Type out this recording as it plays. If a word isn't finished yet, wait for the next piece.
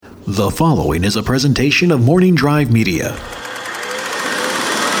The following is a presentation of Morning Drive Media. Are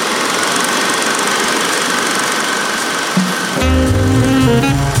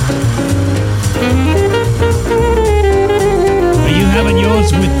you having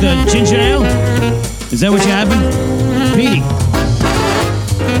yours with ginger ale? Is that what you're having? Petey,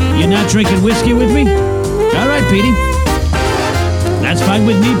 you're not drinking whiskey with me? All right, Petey. That's fine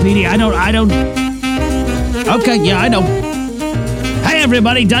with me, Petey. I don't... Okay, yeah, I know. Hey,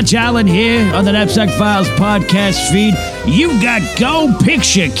 everybody, Dutch Allen here on the Knapsack Files podcast feed. You got Go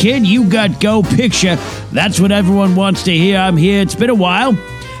Picture, kid. You got Go Picture. That's what everyone wants to hear. I'm here. It's been a while.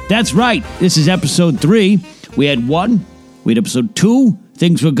 That's right. This is episode 3. We had 1. We had episode 2.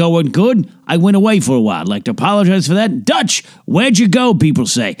 Things were going good. I went away for a while. I'd like to apologize for that. Dutch, where'd you go, people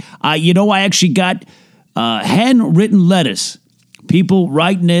say? I actually got handwritten letters. People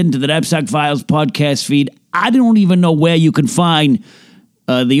writing into the Knapsack Files podcast feed. I don't even know where you can find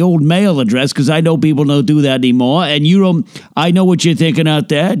the old mail address, because I know people don't do that anymore. And you don't. I know what you're thinking out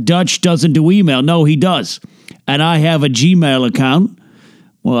there. Dutch doesn't do email. No, he does. And I have a Gmail account.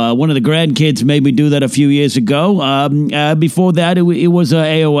 Well, one of the grandkids made me do that a few years ago. Before that, it was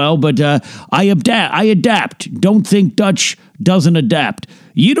AOL, but I adapt. Don't think Dutch doesn't adapt.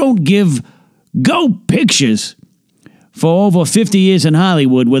 You don't give Go Pictures for over 50 years in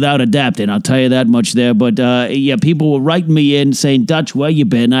Hollywood without adapting. I'll tell you that much there. But, people were writing me in saying, Dutch, where you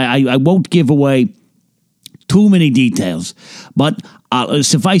been? I won't give away too many details. But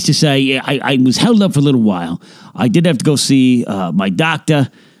suffice to say, I was held up for a little while. I did have to go see my doctor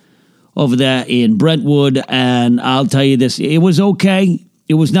over there in Brentwood. And I'll tell you this, it was okay.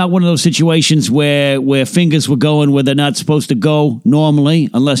 It was not one of those situations where fingers were going where they're not supposed to go normally,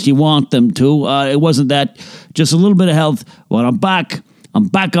 unless you want them to. It wasn't that. Just a little bit of health. Well, I'm back. I'm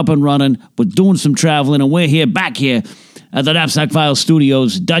back up and running. We're doing some traveling, and we're back here at the Knapsack Files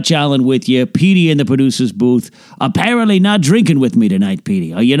Studios. Dutch Allen with you. Petey in the producer's booth. Apparently not drinking with me tonight,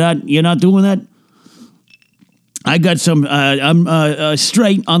 Petey. Are you not? You're not doing that? I got some. I'm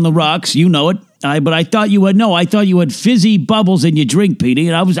straight on the rocks. You know it. But I thought you had I thought you had fizzy bubbles in your drink, Petey,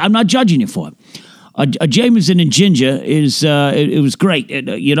 and I'm not judging you for it. A Jameson and ginger is it was great.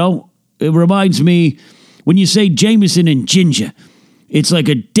 It reminds me when you say Jameson and ginger, it's like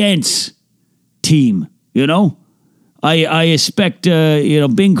a dance team. I expect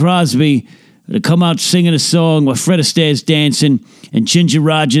Bing Crosby to come out singing a song where Fred Astaire's dancing and Ginger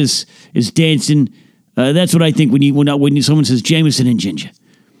Rogers is dancing. That's what I think when someone says Jameson and ginger.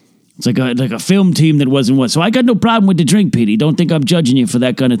 It's like a film team that wasn't what. So I got no problem with the drink, Petey. Don't think I'm judging you for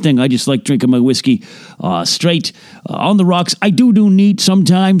that kind of thing. I just like drinking my whiskey straight on the rocks. I do neat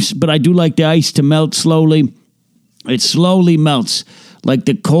sometimes, but I do like the ice to melt slowly. It slowly melts, like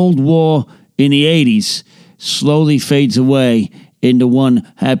the Cold War in the 80s slowly fades away into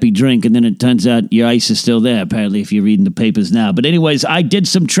one happy drink, and then it turns out your ice is still there, apparently, if you're reading the papers now. But anyways, I did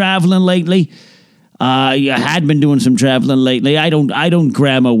some traveling lately. I had been doing some traveling lately. I don't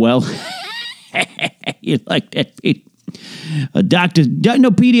grammar well. You like that, Pete?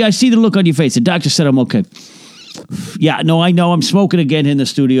 Petey, I see the look on your face. The doctor said I'm okay. Yeah, no, I know I'm smoking again in the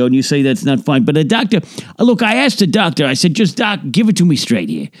studio, and you say that's not fine. But the doctor, look, I asked the doctor, I said, just, Doc, give it to me straight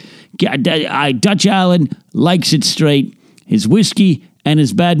here. Dutch Allen likes it straight. His whiskey and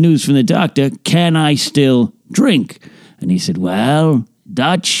his bad news from the doctor, can I still drink? And he said, well,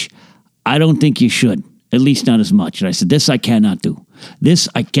 Dutch, I don't think you should, at least not as much. And I said, this I cannot do. This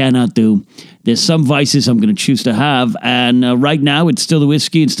I cannot do. There's some vices I'm going to choose to have, and right now it's still the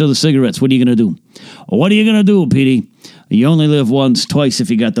whiskey and still the cigarettes. What are you going to do? What are you going to do, Petey? You only live once, twice if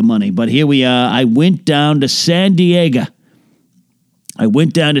you got the money. But here we are. I went down to San Diego. To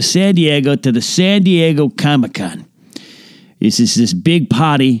the San Diego Comic-Con. This is this big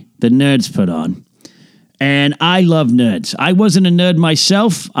party the nerds put on. And I love nerds. I wasn't a nerd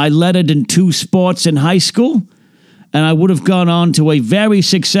myself. I lettered in 2 sports in high school. And I would have gone on to a very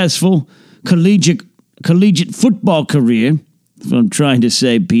successful collegiate football career. That's what I'm trying to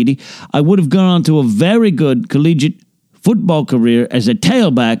say, Petey. I would have gone on to a very good collegiate football career as a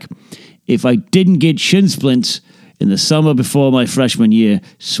tailback if I didn't get shin splints in the summer before my freshman year.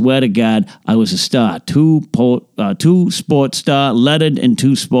 Swear to God, I was a star. 2 sports star, lettered in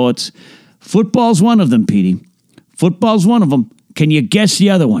 2 sports. Football's one of them, Petey. Football's one of them. Can you guess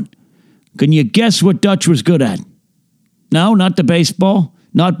the other one? Can you guess what Dutch was good at? No, not the baseball.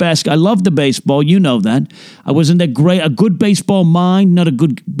 Not basketball. I love the baseball. You know that. I wasn't a good baseball mind, not a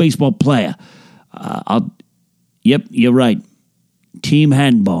good baseball player. Yep, you're right. Team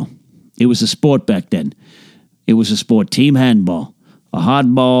handball. It was a sport back then. It was a sport. Team handball. A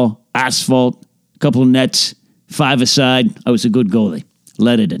hard ball, asphalt, a couple of nets, 5-a-side. I was a good goalie.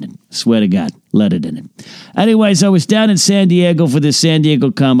 Let it in it. Swear to God, let it in it. Anyways, I was down in San Diego for the San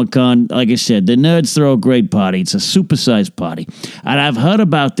Diego Comic-Con. Like I said, the nerds throw a great party. It's a supersized party. And I've heard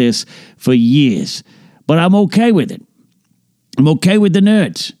about this for years. But I'm okay with it. I'm okay with the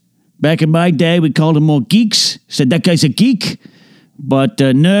nerds. Back in my day, we called them more geeks. Said that guy's a geek. But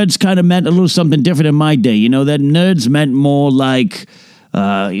nerds kind of meant a little something different in my day. You know, that nerds meant more like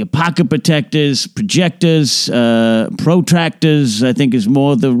your pocket protectors, projectors, protractors, I think is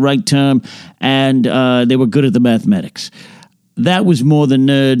more the right term. And they were good at the mathematics. That was more the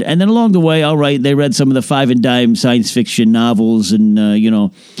nerd. And then along the way, all right, they read some of the Five and Dime science fiction novels and,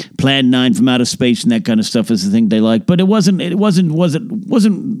 Plan 9 from Outer Space and that kind of stuff is the thing they liked. But it wasn't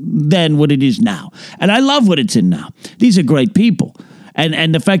then what it is now. And I love what it's in now. These are great people.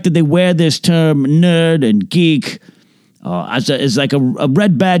 And the fact that they wear this term nerd and geek as like a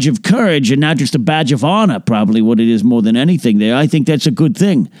red badge of courage and not just a badge of honor, probably what it is more than anything there. I think that's a good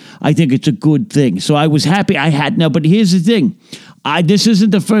thing. I think it's a good thing. So I was happy I had now. But here's the thing. This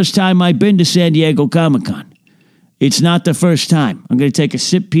isn't the first time I've been to San Diego Comic-Con. It's not the first time. I'm going to take a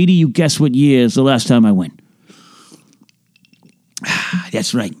sip, Petey. You guess what year is the last time I went.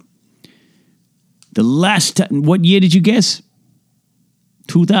 That's right. The last time. What year did you guess?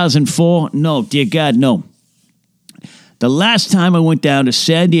 2004? No, dear God, no. The last time I went down to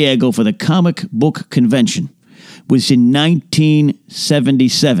San Diego for the comic book convention was in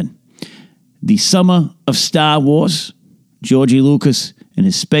 1977. The summer of Star Wars, George Lucas and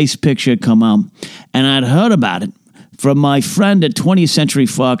his space picture had come out, and I'd heard about it from my friend at 20th Century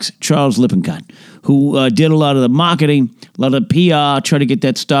Fox, Charles Lippincott, who did a lot of the marketing, a lot of PR, try to get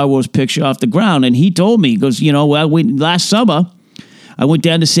that Star Wars picture off the ground. And he told me, he goes, last summer, I went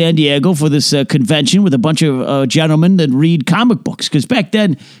down to San Diego for this convention with a bunch of gentlemen that read comic books. Because back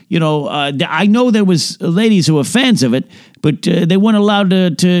then, I know there was ladies who were fans of it, but they weren't allowed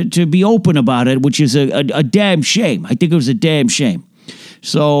to be open about it, which is a damn shame. I think it was a damn shame.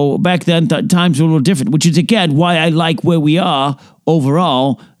 So back then, times were a little different, which is, again, why I like where we are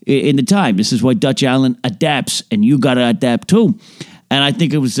overall in the time. This is why Dutch Allen adapts, and you got to adapt too. And I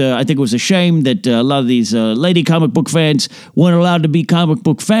think it was a shame that a lot of these lady comic book fans weren't allowed to be comic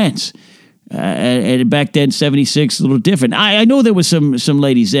book fans. And back then, 76, a little different. I know there was some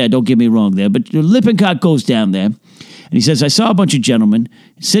ladies there, don't get me wrong there, but Lippincott goes down there, and he says, I saw a bunch of gentlemen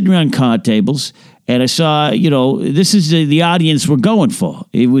sitting around card tables, and I saw, this is the audience we're going for.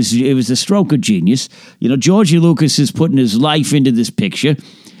 It was a stroke of genius. George Lucas is putting his life into this picture.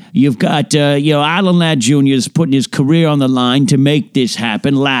 You've got, Alan Ladd Jr. is putting his career on the line to make this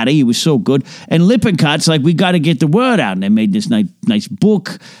happen. Laddie, he was so good. And Lippincott's like, we got to get the word out. And they made this nice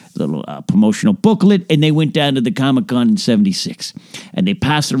book, little promotional booklet, and they went down to the Comic-Con in 76. And they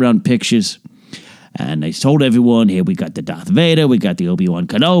passed around pictures, and they told everyone, here, we got the Darth Vader, we got the Obi-Wan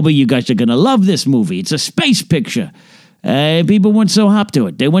Kenobi, you guys are going to love this movie. It's a space picture. People weren't so hip to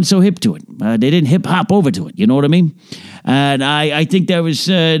it. They weren't so hip to it. They didn't hip-hop over to it. You know what I mean? And I think that was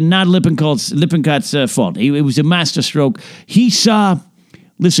not Lippincott's fault. It was a masterstroke. He saw,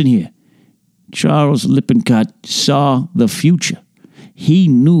 listen here, Charles Lippincott saw the future. He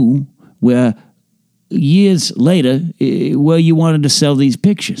knew where, years later, where you wanted to sell these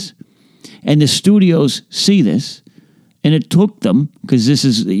pictures. And the studios see this. And it took them, because this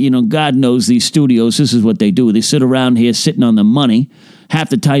is, God knows these studios, this is what they do. They sit around here sitting on the money. Half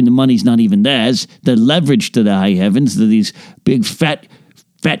the time the money's not even theirs. They're leveraged to the high heavens. They're these big fat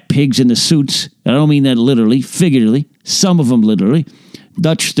pigs in the suits. I don't mean that literally, figuratively. Some of them literally.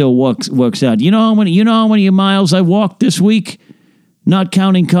 Dutch still works out. You know how many miles I walked this week? Not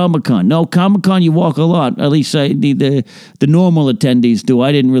counting Comic-Con. No, Comic-Con you walk a lot. At least the normal attendees do.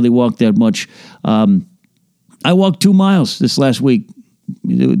 I didn't really walk that much. I walked 2 miles this last week.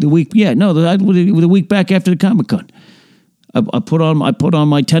 The week back after the Comic-Con. I put on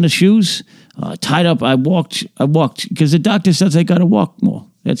my tennis shoes, tied up. I walked because the doctor says I got to walk more.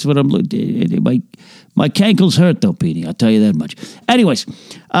 That's what I'm looking. My cankles hurt though, Petey. I'll tell you that much. Anyways,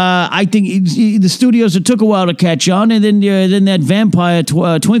 I think the studios, it took a while to catch on, and then that vampire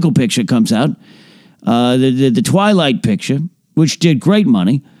twinkle picture comes out, the Twilight picture, which did great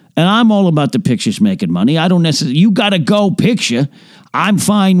money. And I'm all about the pictures making money. I don't necessarily. You got to go picture. I'm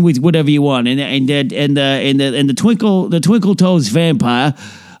fine with whatever you want. And the Twinkle Toes vampire,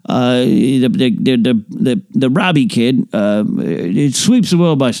 the Robbie kid, it sweeps the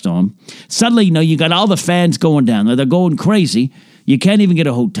world by storm. Suddenly, you got all the fans going down there. They're going crazy. You can't even get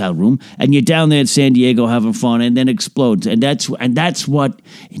a hotel room, and you're down there in San Diego having fun, and then it explodes. And that's what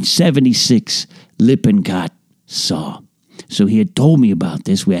in '76 Lippincott saw. So he had told me about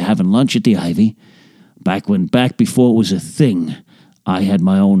this. We were having lunch at the Ivy back before it was a thing. I had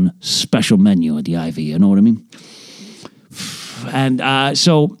my own special menu at the Ivy, you know what I mean? And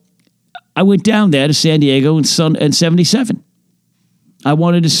so I went down there to San Diego in 77. I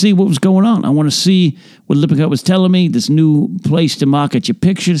wanted to see what was going on. I want to see what Lippincott was telling me, this new place to market your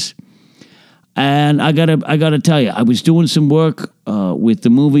pictures. And I gotta tell you, I was doing some work with the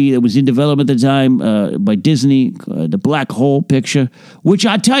movie that was in development at the time by Disney, the Black Hole picture, which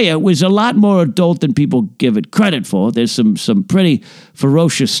I tell you was a lot more adult than people give it credit for. There's some pretty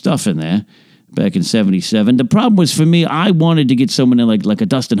ferocious stuff in there back in 77. The problem was for me, I wanted to get someone in like a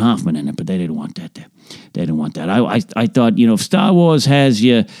Dustin Hoffman in it, but they didn't want that there. They didn't want that. I thought, if Star Wars has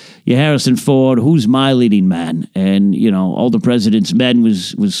your Harrison Ford, who's my leading man? And, All the President's Men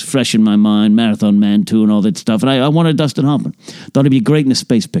was fresh in my mind, Marathon Man 2 and all that stuff. And I wanted Dustin Hoffman. Thought he'd be great in a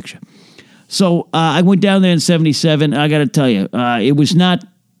space picture. So I went down there in 77. I got to tell you, it was not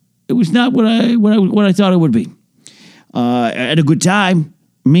what I thought it would be. I had a good time.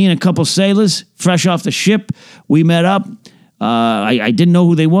 Me and a couple sailors, fresh off the ship, we met up. I didn't know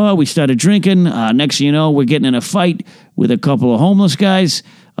who they were. We started drinking. Next thing you know, we're getting in a fight with a couple of homeless guys.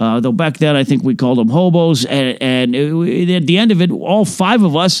 Though back then, I think we called them hobos. And at the end of it, all five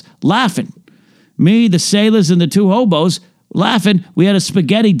of us laughing. Me, the sailors, and the two hobos laughing. We had a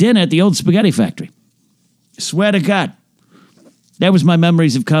spaghetti dinner at the old spaghetti factory. Swear to God. That was my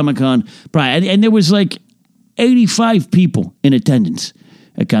memories of Comic-Con. And there was like 85 people in attendance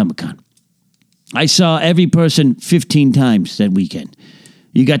at Comic-Con. I saw every person 15 times that weekend.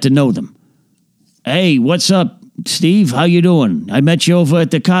 You got to know them. Hey, what's up, Steve? How you doing? I met you over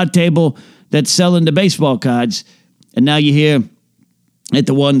at the card table that's selling the baseball cards, and now you're here at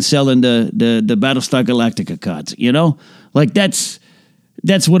the one selling the Battlestar Galactica cards, Like, that's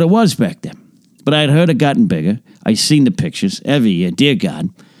what it was back then. But I'd heard it gotten bigger. I seen the pictures every year. Dear God,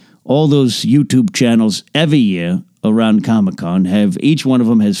 all those YouTube channels every year around Comic-Con each one of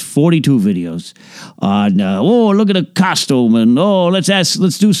them has 42 videos on, look at the costume, and let's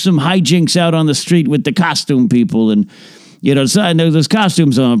do some hijinks out on the street with the costume people, and so I know those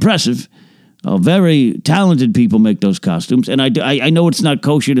costumes are impressive. Very talented people make those costumes, and I know it's not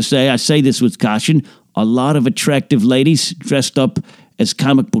kosher to say. I say this with caution. A lot of attractive ladies dressed up as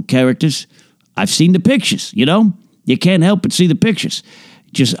comic book characters. I've seen the pictures. You can't help but see the pictures.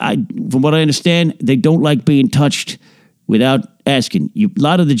 From what I understand, they don't like being touched without asking. A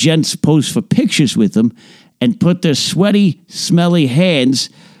lot of the gents pose for pictures with them and put their sweaty, smelly hands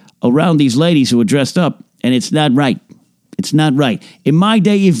around these ladies who are dressed up, and it's not right. It's not right. In my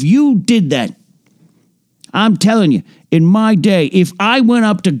day, if you did that, I'm telling you, in my day, if I went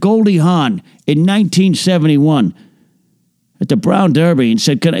up to Goldie Hawn in 1971 at the Brown Derby and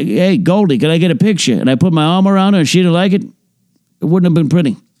said, hey, Goldie, can I get a picture? And I put my arm around her and she didn't like it, it wouldn't have been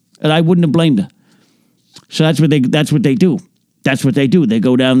pretty, and I wouldn't have blamed her. So that's what they do. That's what they do. They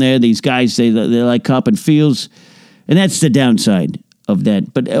go down there. These guys, they're like copping fields, and that's the downside of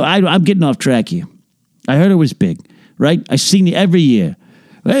that. But I'm getting off track here. I heard it was big, right? I've seen it every year.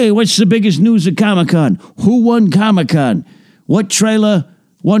 Hey, what's the biggest news at Comic-Con? Who won Comic-Con? What trailer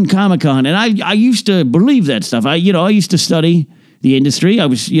won Comic-Con? And I used to believe that stuff. I used to study the industry.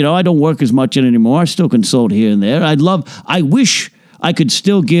 I don't work as much in it anymore. I still consult here and there. I wish I could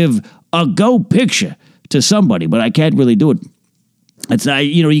still give a go picture to somebody, but I can't really do it. It's not,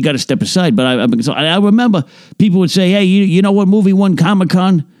 you got to step aside. But I remember people would say, hey, you know what movie won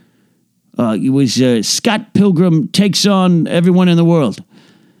Comic-Con? It was Scott Pilgrim Takes on Everyone in the World.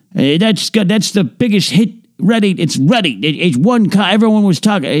 That's the biggest hit. Ready, it's ready. It's one. Everyone was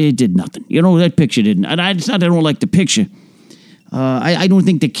talking. It did nothing. That picture didn't. And it's not that I don't like the picture. I don't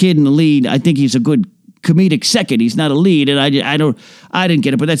think the kid in the lead, I think he's a good comedic second. He's not a lead, and I didn't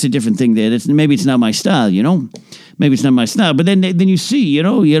get it, but that's a different thing there. Maybe it's not my style, Maybe it's not my style. But then you see,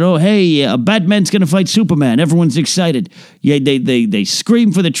 hey, Batman's going to fight Superman. Everyone's excited. Yeah, they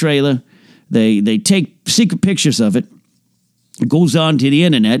scream for the trailer. They take secret pictures of it. It goes on to the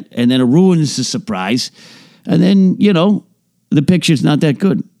internet, and then it ruins the surprise. And then, the picture's not that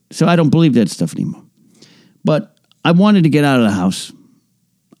good. So I don't believe that stuff anymore. But I wanted to get out of the house.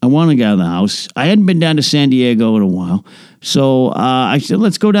 I hadn't been down to San Diego in a while. So I said,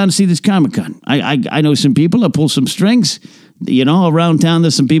 let's go down and see this Comic-Con. I know some people. I pulled some strings. Around town,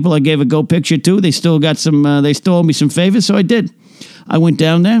 there's some people I gave a go picture to. They still got some, they still owe me some favors, so I did. I went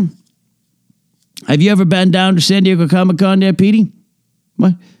down there. Have you ever been down to San Diego Comic-Con there, Petey?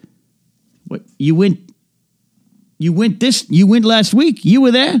 What? You went last week? You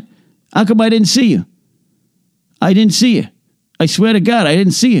were there? How come I didn't see you? I didn't see you. I swear to God, I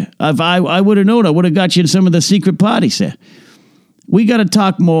didn't see you. If I would have known, I would have got you in some of the secret parties there. We got to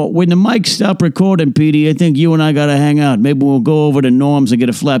talk more. When the mics stop recording, Petey, I think you and I got to hang out. Maybe we'll go over to Norm's and get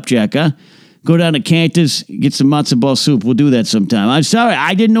a flapjack, huh? Go down to Cantor's, get some matzo ball soup. We'll do that sometime. I'm sorry,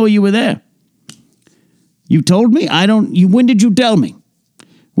 I didn't know you were there. You told me? When did you tell me?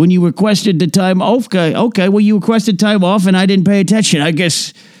 When you requested the time off? Okay, well, you requested time off and I didn't pay attention. I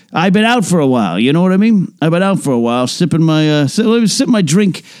guess I've been out for a while, you know what I mean? I've been out for a while, sipping my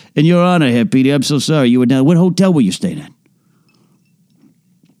drink in your honor here, Petey. I'm so sorry. You were down. What hotel were you staying at?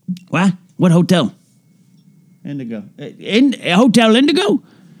 What? What hotel? Indigo. Hotel Indigo?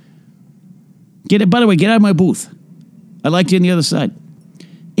 By the way, get out of my booth. I like you on the other side.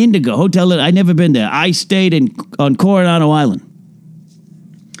 Indigo, Hotel I've never been there. I stayed on Coronado Island.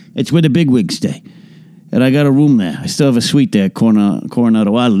 It's where the bigwigs stay. And I got a room there. I still have a suite there at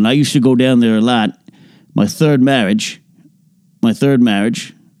Coronado Island. I used to go down there a lot. My third marriage,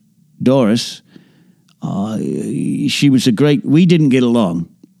 Doris, she was we didn't get along.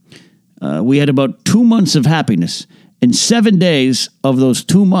 We had about 2 months of happiness. And 7 days of those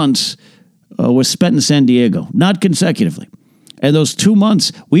 2 months were spent in San Diego, not consecutively. And those 2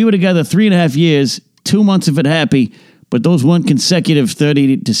 months, we were together 3.5 years, 2 months of it happy, but those weren't consecutive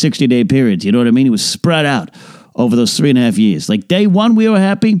 30 to 60-day periods. You know what I mean? It was spread out over those 3.5 years. Like day one, we were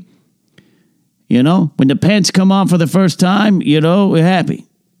happy. You know, when the pants come on for the first time, we're happy.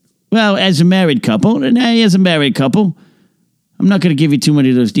 Well, as a married couple, I'm not going to give you too many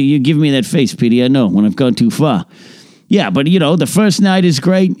of those. You give me that face, Petey. I know when I've gone too far. Yeah, but, the first night is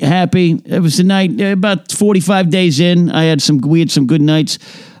great, happy. It was the night, about 45 days in, we had some good nights,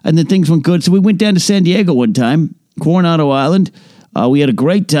 and then things went good. So we went down to San Diego one time, Coronado Island. We had a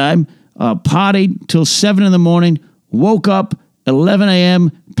great time, partied till 7 in the morning, woke up 11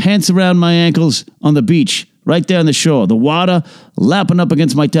 a.m., pants around my ankles on the beach, right there on the shore. The water lapping up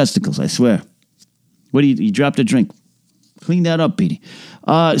against my testicles, I swear. What you dropped a drink. Clean that up, Petey.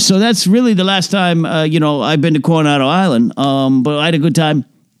 So that's really the last time, I've been to Coronado Island. But I had a good time.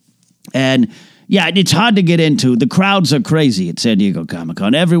 And, yeah, it's hard to get into. The crowds are crazy at San Diego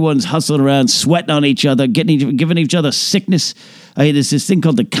Comic-Con. Everyone's hustling around, sweating on each other, giving each other sickness. There's this thing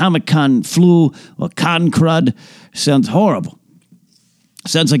called the Comic-Con flu or con crud. Sounds horrible.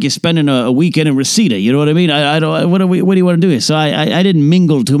 Sounds like you're spending a weekend in Reseda. You know what I mean? What do you want to do here? So I didn't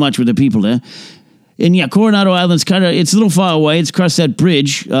mingle too much with the people there. And yeah, Coronado Island's it's a little far away. It's across that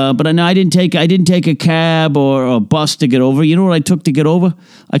bridge. But I didn't take a cab or a bus to get over. You know what I took to get over?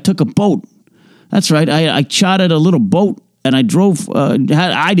 I took a boat. That's right. I chartered a little boat and I drove.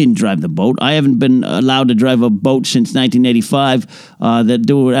 I didn't drive the boat. I haven't been allowed to drive a boat since 1985.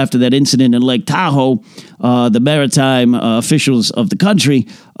 After that incident in Lake Tahoe, the maritime officials of the country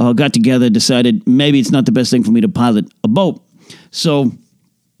got together, decided maybe it's not the best thing for me to pilot a boat. So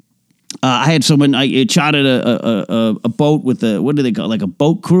I had someone. I chartered a boat with what do they call it? Like a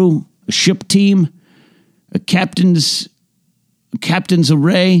boat crew, a ship team, a captain's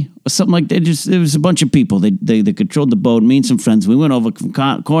array or something like that. There was a bunch of people. They controlled the boat. Me and some friends. We went over from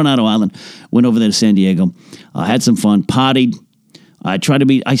Coronado Island, went over there to San Diego, had some fun, partied. I tried to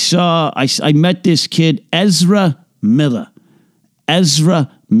meet. I met this kid, Ezra Miller.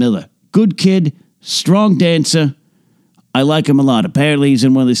 Good kid, strong dancer. I like him a lot. Apparently, he's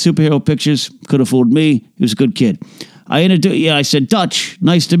in one of the superhero pictures. Could have fooled me. He was a good kid. I said, Dutch,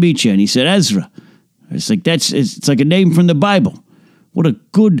 nice to meet you. And he said, Ezra. It's like it's like a name from the Bible. What a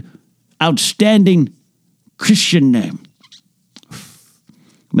good, outstanding Christian name.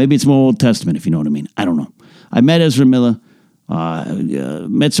 Maybe it's more Old Testament, if you know what I mean. I don't know. I met Ezra Miller.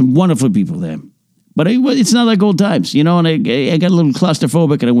 Met some wonderful people there. But it's not like old times, and I got a little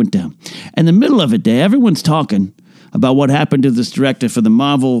claustrophobic and I went down. In the middle of it there, everyone's talking about what happened to this director for the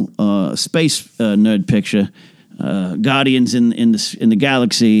Marvel space nerd picture, Guardians in the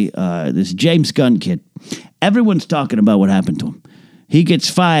Galaxy, this James Gunn kid. Everyone's talking about what happened to him. He gets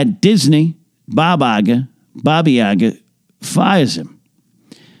fired. Disney, Bobby Iger, fires him.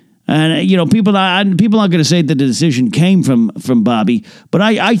 And, people aren't going to say that the decision came from Bobby, but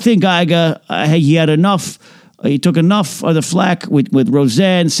I think Iger, he had enough, he took enough of the flack with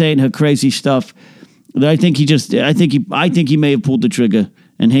Roseanne saying her crazy stuff. I think he may have pulled the trigger,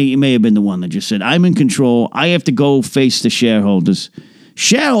 and he may have been the one that just said, I'm in control. I have to go face the shareholders.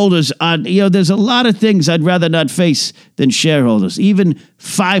 Shareholders are, there's a lot of things I'd rather not face than shareholders. Even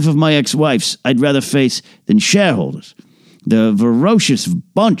 5 of my ex-wives I'd rather face than shareholders. The ferocious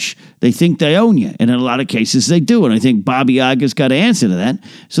bunch, they think they own you. And in a lot of cases, they do. And I think Bobby Iger's got to answer to that.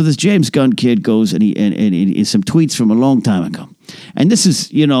 So this James Gunn kid goes and he some tweets from a long time ago. And this is,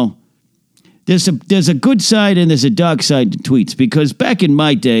 there's a good side and there's a dark side to tweets. Because back in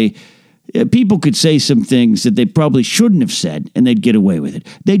my day, People could say some things that they probably shouldn't have said, and they'd get away with it.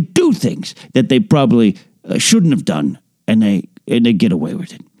 They do things that they probably shouldn't have done, and they get away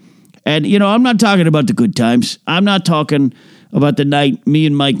with it. And, I'm not talking about the good times. I'm not talking about the night me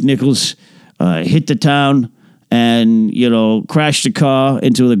and Mike Nichols hit the town and, crashed the car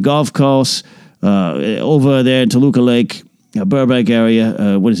into the golf course over there in Toluca Lake, Burbank area.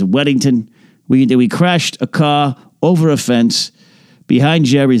 Weddington. We crashed a car over a fence behind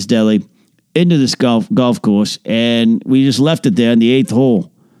Jerry's Deli into this golf course, and we just left it there in the 8th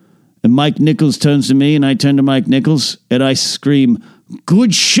hole. And Mike Nichols turns to me, and I turn to Mike Nichols, and I scream,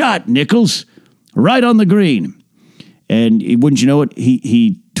 "Good shot, Nichols!" Right on the green. And wouldn't you know it,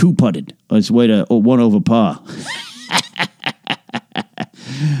 he two-putted on his way to 1 over par.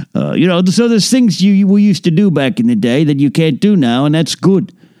 So there's things we used to do back in the day that you can't do now, and that's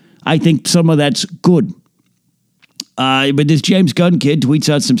good. I think some of that's good. But this James Gunn kid tweets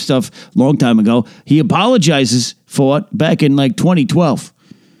out some stuff a long time ago. He apologizes for it back in 2012.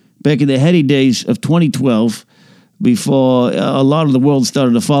 Back in the heady days of 2012, before a lot of the world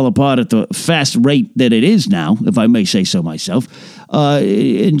started to fall apart at the fast rate that it is now, if I may say so myself.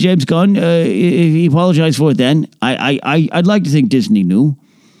 And James Gunn, he apologized for it then. I'd like to think Disney knew.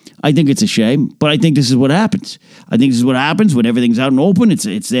 I think it's a shame, but I think this is what happens. I think this is what happens when everything's out and open.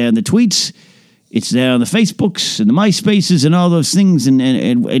 It's there in the tweets. It's there on the Facebooks and the MySpaces and all those things, and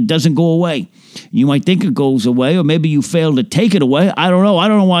it doesn't go away. You might think it goes away, or maybe you failed to take it away. I don't know. I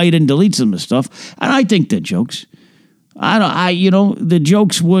don't know why you didn't delete some of the stuff. And I think they're jokes. The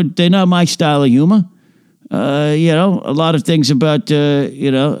jokes they're not my style of humor. A lot of things about,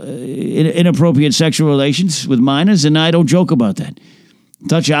 inappropriate sexual relations with minors, and I don't joke about that.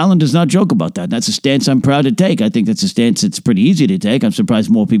 Dutch Allen does not joke about that. That's a stance I'm proud to take. I think that's a stance that's pretty easy to take. I'm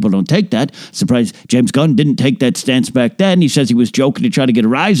surprised more people don't take that. Surprised James Gunn didn't take that stance back then. He says he was joking to try to get a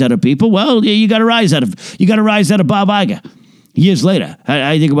rise out of people. Well, you got a rise out of Bob Iger years later.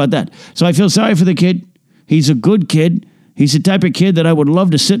 How do you think about that? So I feel sorry for the kid. He's a good kid. He's the type of kid that I would love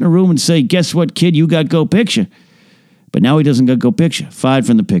to sit in a room and say, "Guess what, kid? You got Go Picture." But now he doesn't got Go Picture. Fired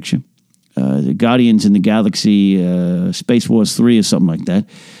from the picture. The Guardians in the Galaxy, Space Wars 3 or something like that.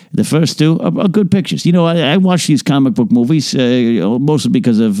 The first two are good pictures. I watch these comic book movies mostly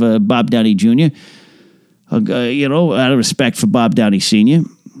because of Bob Downey Jr., out of respect for Bob Downey Sr.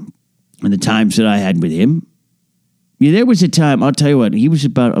 and the times that I had with him. Yeah, there was a time, I'll tell you what, he was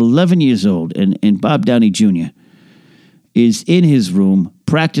about 11 years old, and Bob Downey Jr. is in his room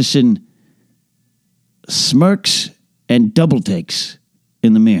practicing smirks and double takes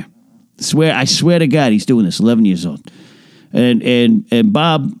in the mirror. I swear to God, he's doing this, 11 years old. And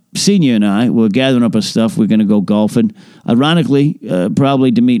Bob Sr. and I were gathering up our stuff. We're going to go golfing. Ironically,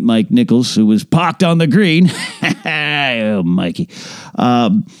 probably to meet Mike Nichols, who was parked on the green. Oh, Mikey.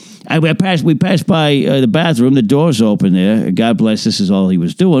 We passed by the bathroom. The door's open there. God bless, this is all he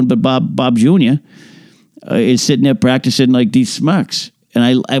was doing. But Bob Jr. Is sitting there practicing these smirks.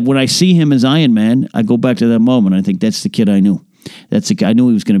 And when I see him as Iron Man, I go back to that moment. I think that's the kid I knew. That's the guy. I knew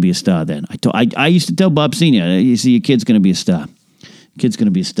he was going to be a star then. I used to tell Bob Sr., you see, your kid's going to be a star. Kid's going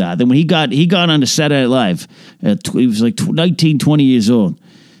to be a star. Then when he got on to Saturday Night Live, he was 19, 20 years old.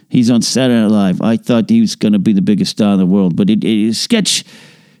 He's on Saturday Night Live. I thought he was going to be the biggest star in the world. But it is sketch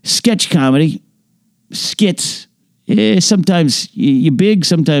comedy, skits. Sometimes you're big.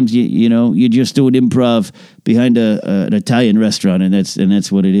 Sometimes you're just doing improv behind an Italian restaurant, and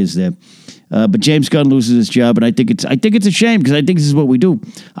that's what it is there. But James Gunn loses his job, and I think it's a shame because I think this is what we do.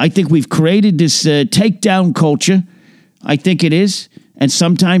 I think we've created this takedown culture. I think it is, and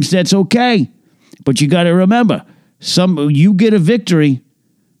sometimes that's okay. But you got to remember, you get a victory,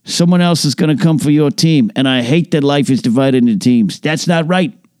 someone else is going to come for your team, and I hate that life is divided into teams. That's not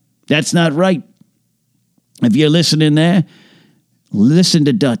right. That's not right. If you're listening there, listen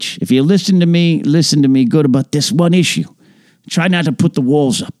to Dutch. If you listen to me good about this one issue. Try not to put the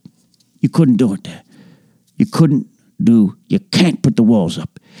walls up. You couldn't do it there. You can't put the walls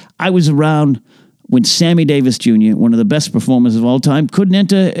up. I was around when Sammy Davis Jr., one of the best performers of all time, couldn't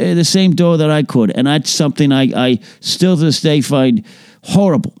enter the same door that I could. And that's something I still to this day find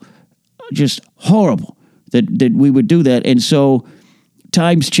horrible. Just horrible that we would do that. And so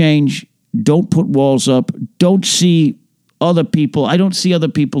times change. Don't put walls up. Don't see other people. I don't see other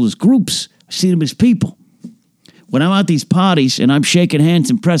people as groups. I see them as people. When I'm at these parties and I'm shaking hands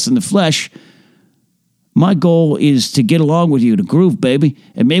and pressing the flesh, my goal is to get along with you, to groove, baby.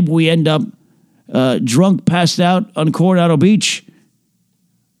 And maybe we end up drunk, passed out on Coronado Beach,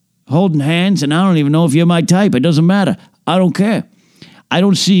 holding hands, and I don't even know if you're my type. It doesn't matter. I don't care. I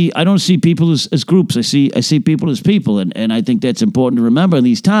don't see people as groups. I see people as people, and I think that's important to remember in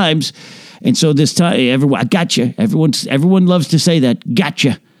these times. And so this time, I gotcha. Everyone loves to say that,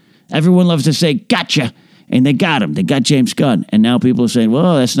 gotcha. Everyone loves to say gotcha, and they got him. They got James Gunn, and now people are saying,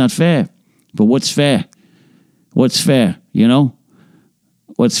 well, that's not fair. But what's fair? What's fair? You know,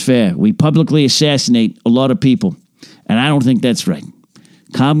 what's fair? We publicly assassinate a lot of people, and I don't think that's right.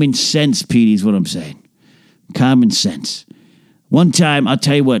 Common sense, Petey, is what I'm saying. Common sense. One time, I'll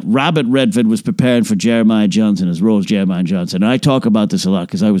tell you what, Robert Redford was preparing for Jeremiah Johnson, his role as Jeremiah Johnson. And I talk about this a lot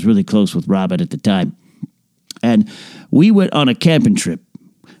because I was really close with Robert at the time. And we went on a camping trip.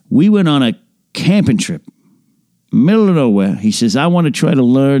 Middle of nowhere. He says, I want to try to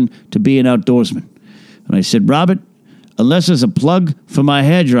learn to be an outdoorsman. And I said, Robert, unless there's a plug for my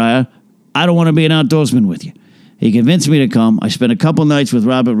hairdryer, I don't want to be an outdoorsman with you. He convinced me to come. I spent a couple nights with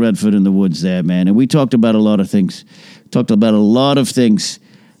Robert Redford in the woods there, man, and we talked about a lot of things.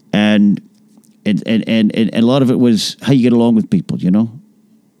 And a lot of it was how you get along with people, you know?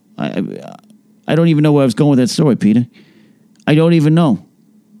 I don't even know where I was going with that story, Peter. I don't even know.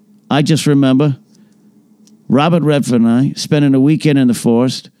 I just remember Robert Redford and I spending a weekend in the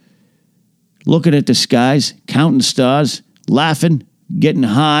forest, looking at the skies, counting stars, laughing, getting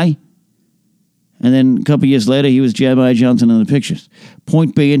high. And then a couple years later, he was Jeremiah Johnson in the pictures.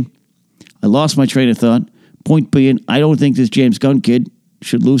 Point being, I lost my train of thought. Point being, I don't think this James Gunn kid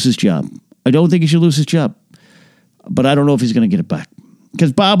should lose his job. I don't think he should lose his job. But I don't know if he's going to get it back.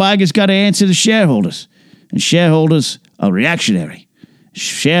 Because Bob Iger's got to answer to shareholders. And shareholders are reactionary.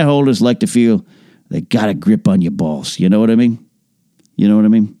 Shareholders like to feel they got a grip on your balls. You know what I mean?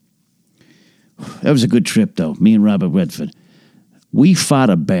 That was a good trip, though, me and Robert Redford. We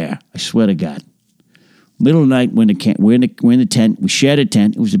fought a bear, I swear to God. Middle of the night, we're in the tent. We shared a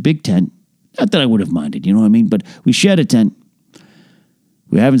tent. It was a big tent. Not that I would have minded, you know what I mean? But we shared a tent.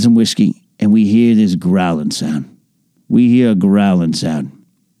 We're having some whiskey, and we hear this growling sound.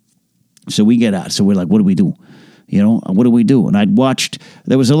 So we get out. So we're like, what do we do? You know, what do we do? And I'd watched,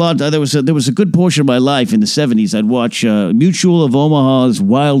 there was a good portion of my life in the 70s. I'd watch Mutual of Omaha's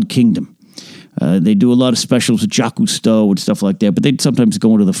Wild Kingdom. They do a lot of specials with Jacques Cousteau and stuff like that, but they'd sometimes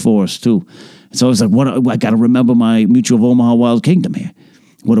go into the forest too. So I was like, I got to remember my Mutual of Omaha Wild Kingdom here.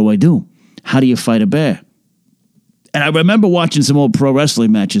 What do I do? How do you fight a bear? And I remember watching some old pro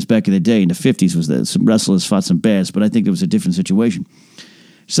wrestling matches back in the day. In the 50s, was that some wrestlers fought some bears, but I think it was a different situation.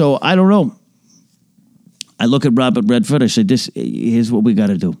 So I don't know. I look at Robert Redford. I said, here's what we got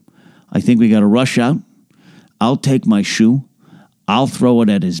to do. I think we got to rush out. I'll take my shoe. I'll throw it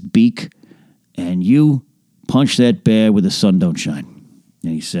at his beak. And you punch that bear where the sun don't shine.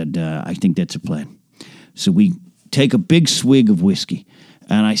 And he said, I think that's a plan. So we take a big swig of whiskey.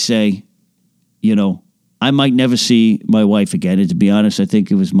 And I say, you know, I might never see my wife again. And to be honest, I think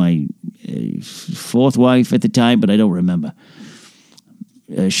it was my fourth wife at the time, but I don't remember.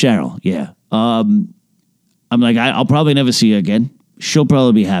 Cheryl, yeah. I'm like, I'll probably never see her again. She'll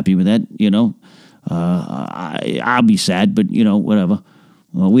probably be happy with that, you know. I'll be sad, but, you know, whatever.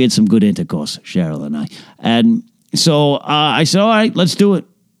 Well, we had some good intercourse, Cheryl and I. And so I said, all right, let's do it.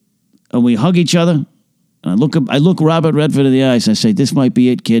 And we hug each other. And I look Robert Redford in the eyes. And I say, this might be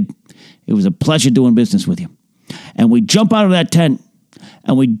it, kid. It was a pleasure doing business with you. And we jump out of that tent.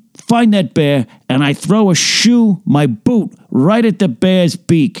 And we find that bear. And I throw a shoe, my boot, right at the bear's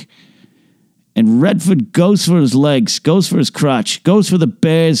beak. And Redford goes for his legs, goes for his crotch, goes for the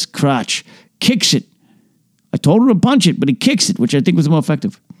bear's crotch, kicks it. I told him to punch it, but he kicks it, which I think was more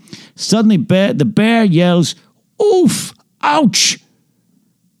effective. Suddenly, the bear yells, oof, ouch.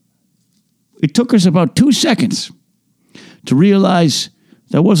 It took us about 2 seconds to realize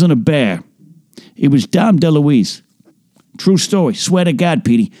that wasn't a bear. It was Dom DeLuise. True story. Swear to God,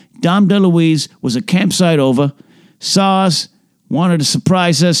 Petey. Dom DeLuise was a campsite over, saw us, wanted to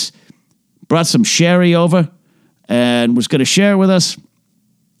surprise us, brought some sherry over, and was going to share it with us.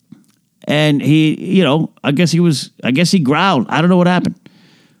 And he, you know, I guess he growled. I don't know what happened.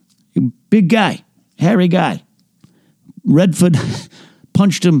 Big guy, hairy guy. Redford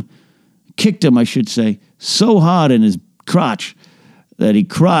punched him, kicked him, I should say, so hard in his crotch that he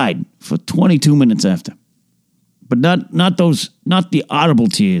cried for 22 minutes after. But not the audible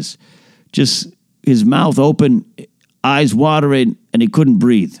tears, just his mouth open, eyes watering, and he couldn't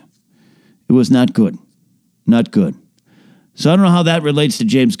breathe. It was not good. Not good. So I don't know how that relates to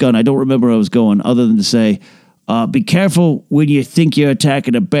James Gunn. I don't remember where I was going, other than to say, be careful when you think you're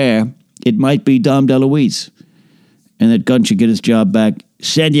attacking a bear. It might be Dom DeLuise. And that Gunn should get his job back.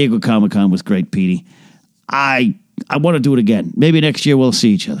 San Diego Comic-Con was great, Petey. I want to do it again. Maybe next year we'll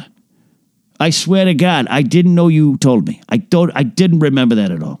see each other. I swear to God, I didn't know you told me. I didn't remember that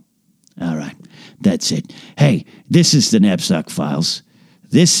at all. All right, that's it. Hey, this is the Knapsack Files.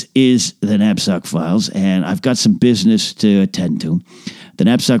 This is the Knapsack Files, and I've got some business to attend to. The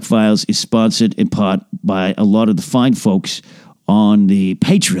Knapsack Files is sponsored in part by a lot of the fine folks on the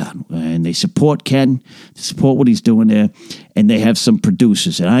Patreon, and they support Ken, they support what he's doing there, and they have some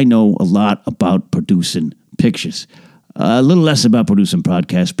producers, and I know a lot about producing pictures. A little less about producing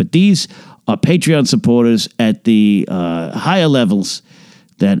podcasts, but these are Patreon supporters at the higher levels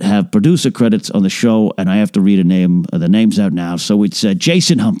that have producer credits on the show, and I have to read the names out now. So it's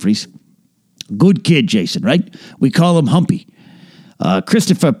Jason Humphreys. Good kid, Jason, right? We call him Humpy.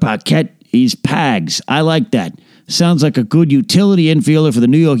 Christopher Paquette, he's Pags. I like that. Sounds like a good utility infielder for the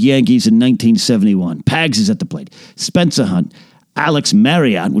New York Yankees in 1971. Pags is at the plate. Spencer Hunt. Alex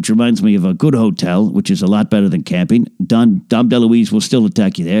Marriott, which reminds me of a good hotel, which is a lot better than camping. Dom DeLuise will still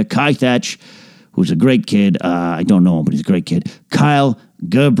attack you there. Kai Thatch, who's a great kid. I don't know him, but he's a great kid. Kyle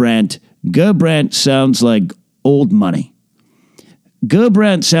Gerbrandt. Gerbrandt sounds like old money.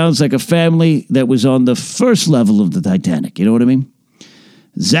 Gerbrandt sounds like a family that was on the first level of the Titanic. You know what I mean?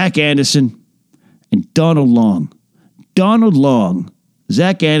 Zach Anderson and Donald Long. Donald Long.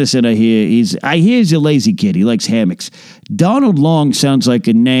 Zach Anderson, I hear he's a lazy kid. He likes hammocks. Donald Long sounds like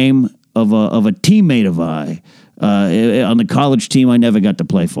a name of a teammate of mine on the college team I never got to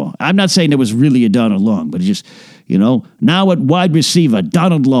play for. I'm not saying there was really a Donald Long, but just, now at wide receiver,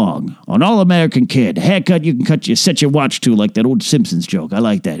 Donald Long, an All-American kid. Haircut you can set your watch to, like that old Simpsons joke. I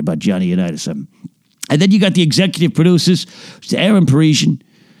like that about Johnny Unitas or something. And then you got the executive producers, Aaron Parisian.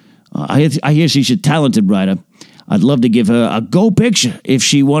 I hear she's a talented writer. I'd love to give her a go picture if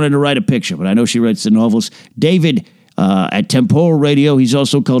she wanted to write a picture, but I know she writes the novels. David at Temporal Radio, he's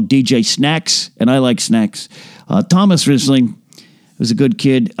also called DJ Snacks, and I like snacks. Thomas Risling was a good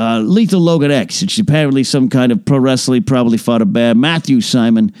kid. Lethal Logan X, it's apparently some kind of pro wrestling, probably fought a bear. Matthew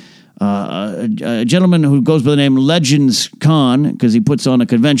Simon, a gentleman who goes by the name Legends Con, because he puts on a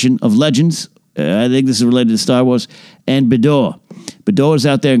convention of legends. I think this is related to Star Wars. And Bador. Bador is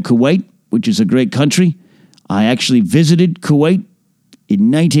out there in Kuwait, which is a great country. I actually visited Kuwait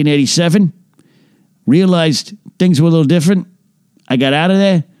in 1987, realized things were a little different. I got out of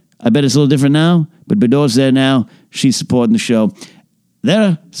there. I bet it's a little different now, but Bador's there now. She's supporting the show.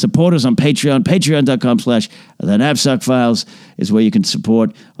 They're supporters on Patreon. Patreon.com/The Knapsack Files is where you can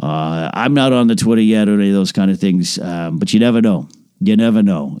support. I'm not on the Twitter yet or any of those kind of things, but you never know. You never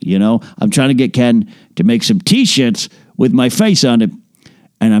know, I'm trying to get Ken to make some T-shirts with my face on it,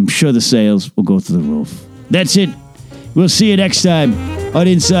 and I'm sure the sales will go through the roof. That's it. We'll see you next time on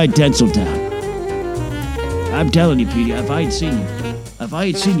Inside Tinseltown. I'm telling you, Petey, if I had seen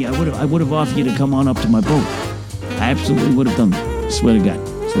you, I would have offered you to come on up to my boat. I absolutely would have done that. Swear to God.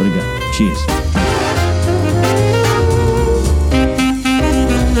 Cheers.